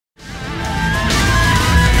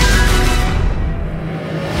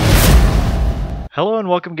Hello and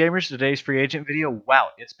welcome gamers to today's free agent video. Wow,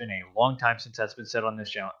 it's been a long time since that's been said on this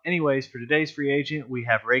channel. Anyways, for today's free agent we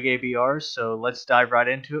have Reggae BRs, so let's dive right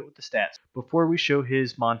into it with the stats. Before we show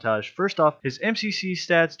his montage, first off, his MCC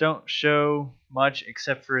stats don't show much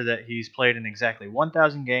except for that he's played in exactly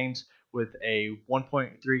 1,000 games with a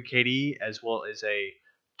 1.3 KD as well as a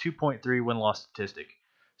 2.3 win-loss statistic.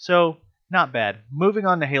 So, not bad. Moving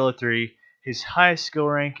on to Halo 3. His highest skill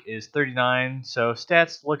rank is 39, so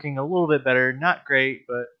stats looking a little bit better. Not great,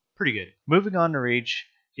 but pretty good. Moving on to Reach,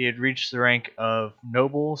 he had reached the rank of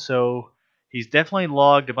Noble, so he's definitely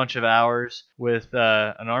logged a bunch of hours with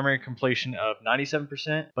an armor completion of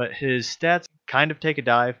 97%, but his stats kind of take a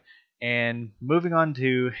dive. And moving on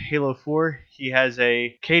to Halo 4, he has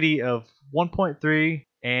a KD of 1.3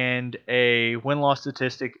 and a win-loss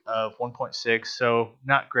statistic of 1.6, so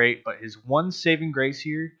not great, but his one saving grace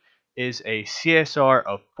here is a CSR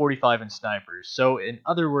of 45 in snipers. So in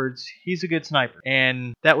other words, he's a good sniper,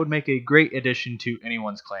 and that would make a great addition to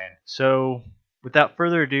anyone's clan. So without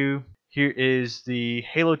further ado, here is the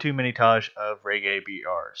Halo 2 minitage of Reggae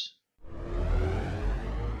BRs.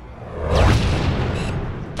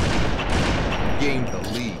 Gained the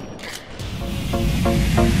lead.